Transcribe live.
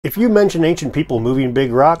If you mention ancient people moving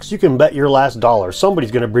big rocks, you can bet your last dollar somebody's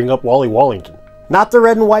going to bring up Wally Wallington. Not the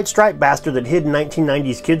red and white striped bastard that hid in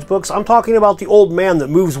 1990s kids' books. I'm talking about the old man that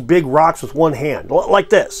moves big rocks with one hand, like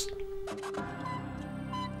this.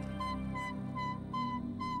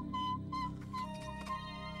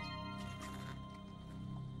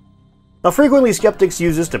 Now, frequently skeptics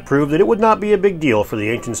use this to prove that it would not be a big deal for the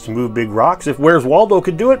ancients to move big rocks. If Where's Waldo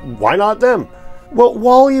could do it, why not them? Well,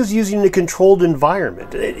 Wally is using a controlled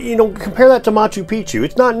environment. Compare that to Machu Picchu.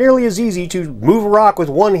 It's not nearly as easy to move a rock with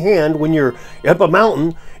one hand when you're up a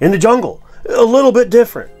mountain in the jungle. A little bit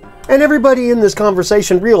different. And everybody in this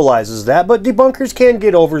conversation realizes that, but debunkers can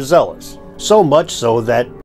get overzealous. So much so that